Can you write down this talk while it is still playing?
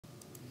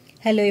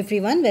Hello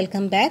everyone,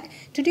 welcome back.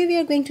 Today we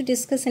are going to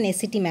discuss an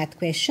ACT math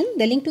question.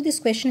 The link to this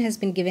question has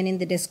been given in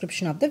the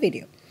description of the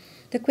video.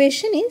 The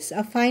question is,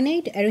 a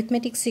finite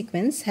arithmetic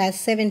sequence has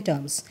 7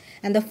 terms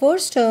and the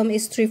first term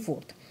is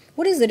 3/4.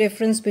 What is the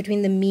difference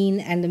between the mean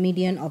and the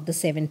median of the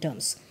 7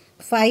 terms?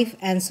 5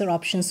 answer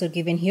options are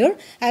given here.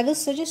 I will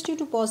suggest you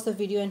to pause the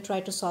video and try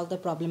to solve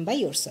the problem by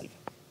yourself.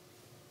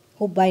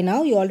 Hope by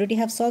now you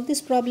already have solved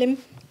this problem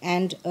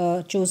and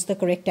chose the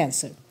correct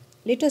answer.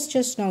 Let us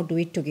just now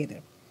do it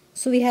together.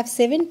 So we have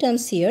 7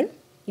 terms here.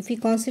 If we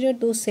consider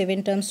those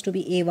 7 terms to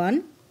be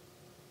A1,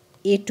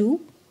 A2,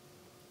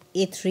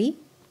 A3,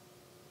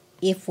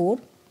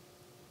 A4,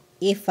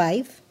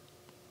 A5,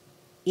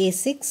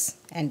 A6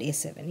 and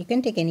A7. You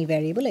can take any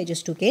variable. I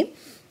just took A.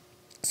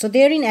 So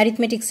they are in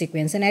arithmetic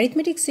sequence. An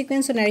arithmetic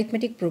sequence or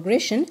arithmetic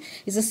progression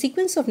is a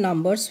sequence of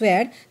numbers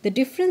where the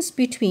difference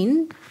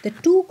between the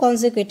two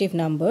consecutive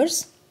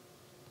numbers,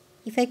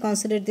 if I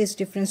consider this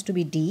difference to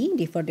be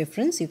D for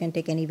difference, you can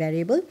take any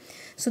variable.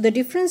 So the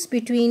difference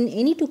between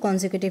any two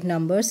consecutive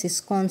numbers is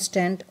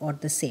constant or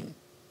the same.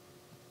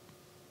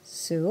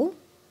 So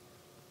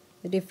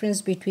the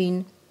difference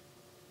between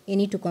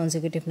any two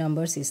consecutive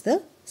numbers is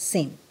the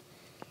same.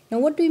 Now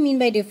what do we mean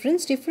by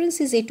difference?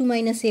 Difference is A2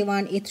 minus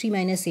A1, A3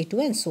 minus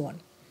A2 and so on.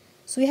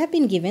 So we have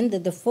been given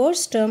that the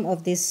first term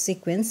of this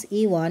sequence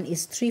A1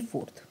 is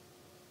 3/4.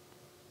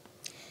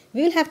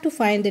 We will have to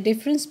find the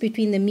difference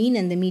between the mean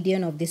and the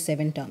median of these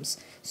 7 terms.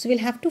 So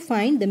we'll have to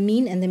find the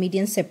mean and the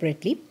median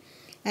separately.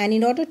 And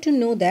in order to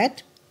know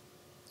that,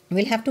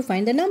 we'll have to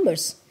find the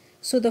numbers.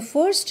 So the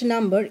first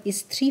number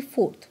is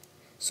 3/4.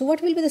 So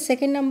what will be the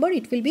second number?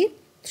 It will be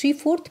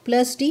 3/4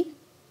 plus D.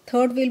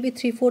 Third will be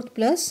 3/4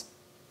 plus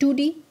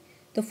 2D.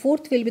 The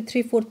fourth will be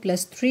 3/4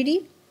 plus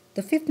 3D.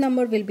 The fifth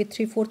number will be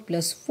 3/4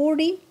 plus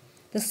 4D.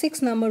 The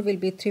sixth number will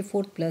be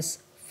 3/4 plus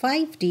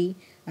 5D.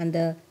 And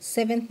the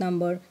seventh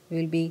number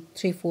will be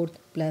 3/4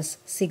 plus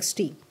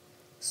 6D.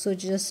 So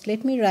just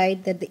let me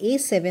write that the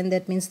A7,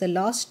 that means the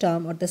last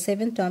term or the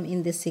 7th term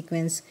in this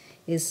sequence,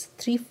 is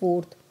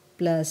 3/4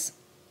 plus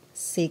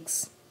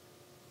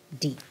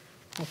 6D.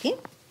 Okay.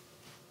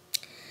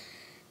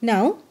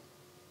 Now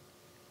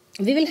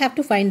we will have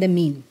to find the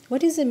mean.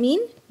 What is the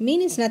mean?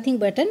 Mean is nothing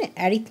but an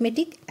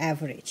arithmetic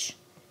average.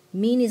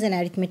 Mean is an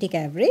arithmetic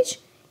average.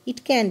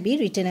 It can be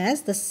written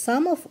as the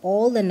sum of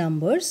all the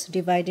numbers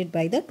divided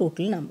by the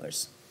total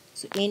numbers.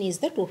 So n is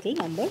the total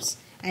numbers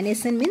and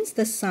Sn means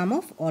the sum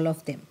of all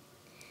of them.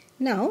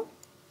 Now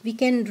we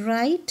can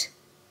write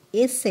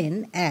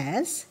Sn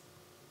as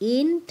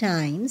n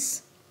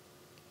times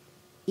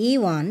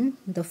A1,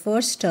 the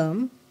first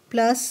term,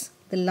 plus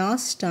the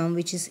last term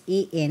which is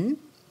An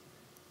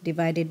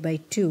divided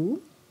by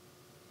 2.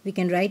 We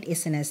can write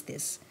Sn as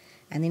this.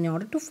 And in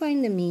order to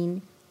find the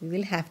mean, we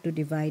will have to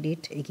divide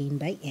it again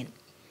by n.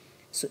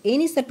 So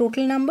n is the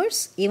total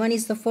numbers, A1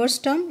 is the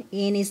first term,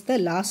 n is the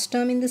last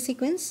term in the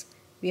sequence.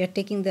 We are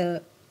taking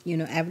the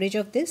average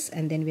of this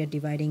and then we are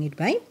dividing it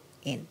by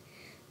n.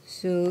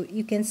 So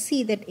you can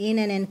see that n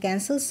and n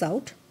cancels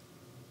out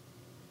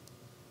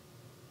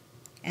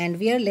and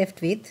we are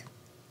left with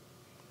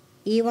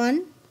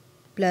A1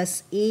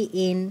 plus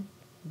An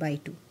by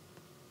 2.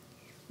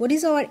 What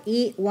is our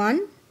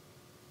A1?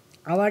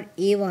 Our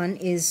A1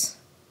 is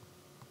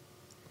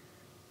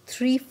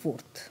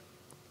 3/4.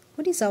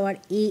 What is our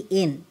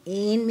An?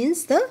 An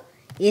means the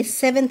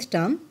A7th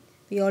term.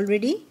 We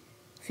already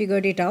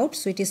figured it out.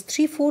 So it is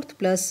 3/4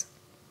 plus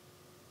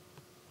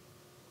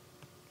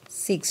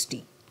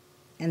 6D.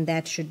 And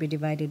that should be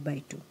divided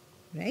by 2.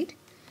 Right?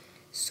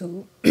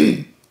 So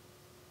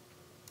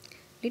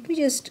let me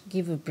just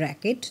give a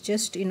bracket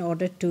just in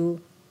order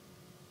to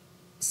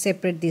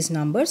separate these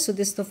numbers. So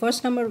this the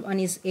first number one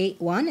is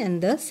A1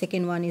 and the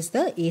second one is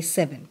the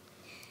A7.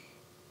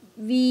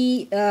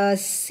 We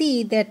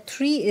see that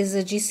 3 is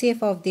a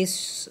GCF of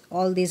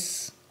all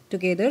these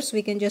together, so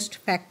we can just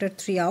factor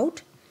 3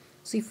 out.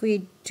 So if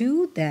we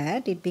do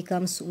that, it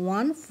becomes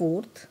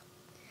 1/4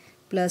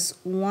 plus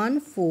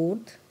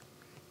 1/4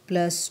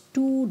 plus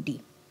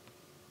 2D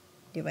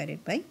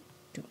divided by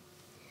 2.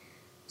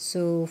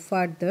 So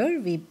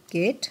further we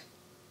get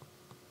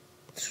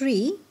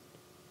 3,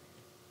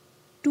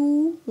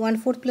 2,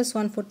 1/4 plus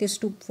 1/4 is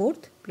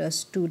 2/4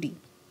 plus 2D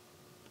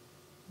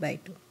by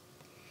 2.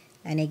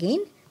 And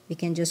again we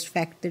can just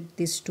factor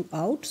this 2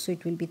 out, so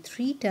it will be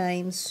 3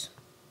 times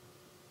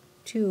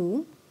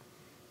 2,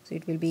 so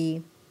it will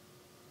be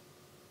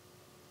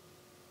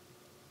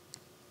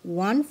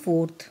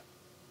 1/4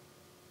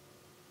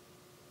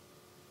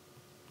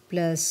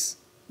 plus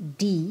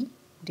D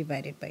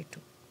divided by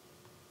 2,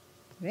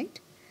 right?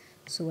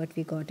 So what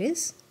we got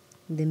is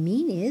the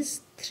mean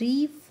is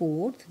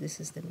 3/4.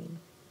 This is the mean.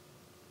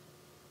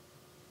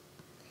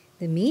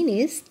 The mean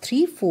is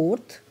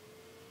 3/4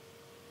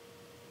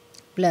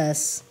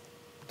 plus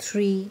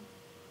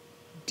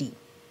 3D.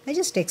 I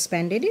just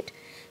expanded it.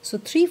 So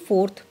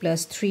 3/4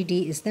 plus 3D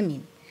is the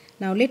mean.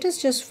 Now let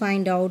us just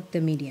find out the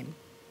median.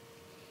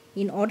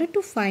 In order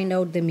to find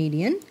out the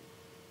median,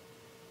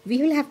 we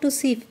will have to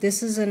see if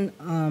this is an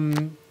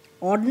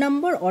odd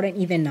number or an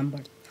even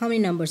number. how many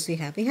numbers we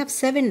have? We have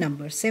 7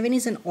 numbers. 7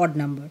 is an odd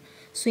number.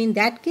 So in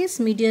that case,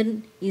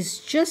 median is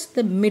just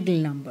the middle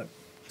number.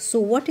 So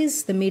what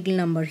is the middle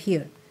number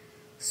here?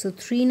 So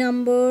 3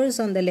 numbers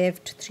on the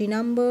left, 3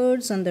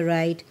 numbers on the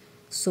right.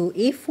 So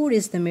A4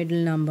 is the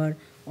middle number,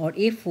 or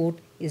A4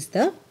 is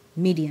the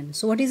median.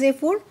 So what is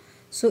A4?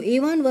 So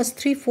A1 was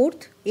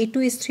 3/4,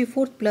 A2 is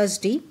 3/4 plus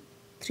D,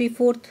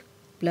 3/4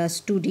 plus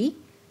 2D,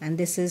 and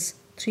this is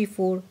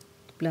 3/4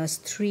 plus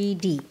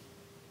 3D.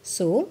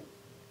 So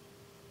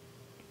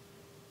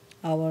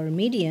our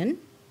median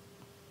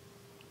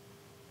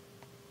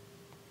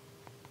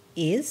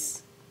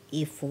is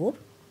A4.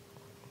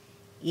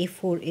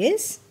 A4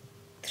 is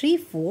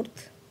 3/4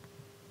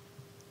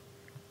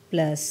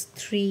 plus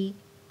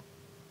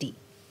 3D.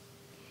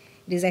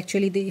 It is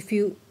actually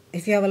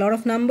if you have a lot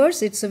of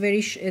numbers, it's a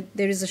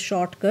there is a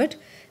shortcut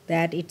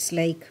that it's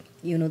like,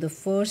 you know, the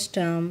first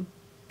term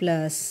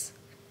plus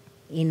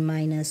n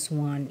minus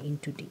 1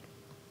 into D.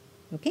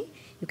 Okay,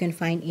 you can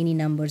find any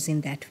numbers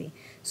in that way.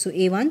 So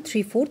A1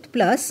 3/4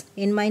 plus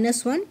n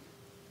minus 1.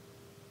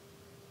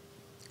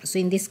 So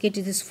in this case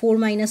it is 4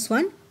 minus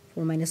 1.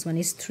 4 minus 1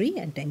 is 3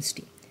 and times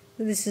D.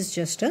 So this is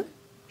just a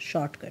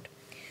shortcut.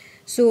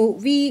 So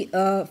we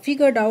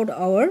figured out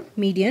our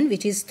median,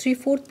 which is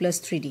 3/4 plus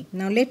 3D.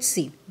 Now let's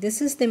see.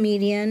 This is the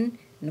median.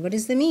 And what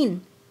is the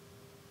mean?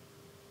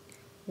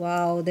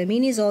 Wow, the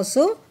mean is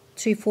also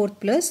 3/4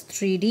 plus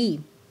 3D.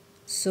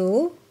 So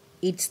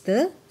it's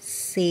the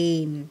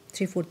same,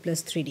 3/4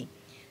 plus 3D.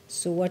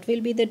 So what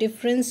will be the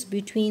difference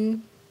between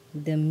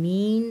the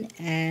mean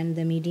and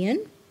the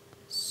median?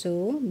 So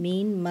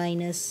mean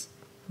minus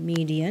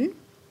median.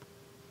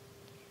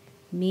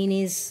 Mean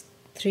is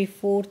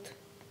 3/4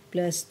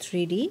 plus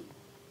 3D.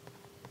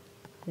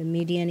 The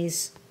median is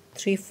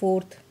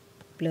 3/4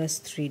 plus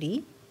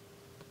 3D.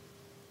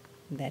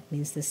 That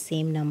means the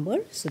same number,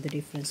 so the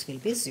difference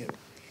will be 0.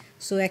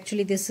 So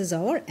actually this is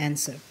our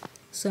answer.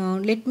 So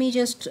let me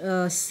just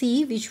see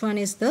which one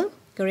is the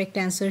correct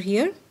answer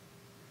here.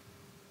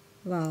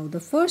 Wow,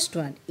 the first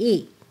one, A.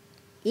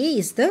 A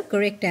is the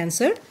correct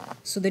answer.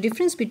 So the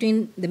difference between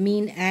the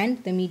mean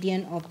and the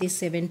median of these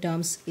 7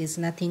 terms is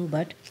nothing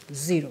but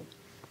 0.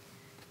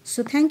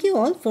 So thank you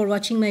all for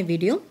watching my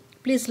video.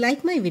 Please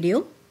like my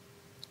video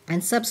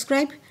and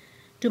subscribe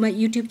to my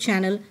YouTube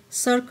channel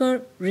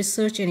Sarkar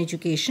Research and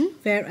Education,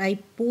 where I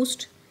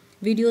post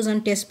videos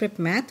on test prep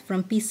math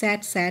from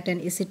PSAT, SAT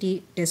and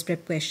SAT test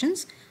prep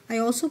questions. I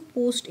also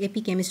post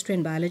AP chemistry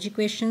and biology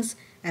questions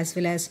as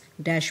well as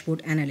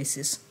dashboard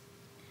analysis.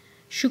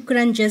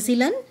 Shukran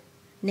jazilan.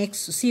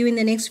 See you in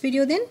the next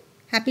video then.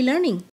 Happy learning.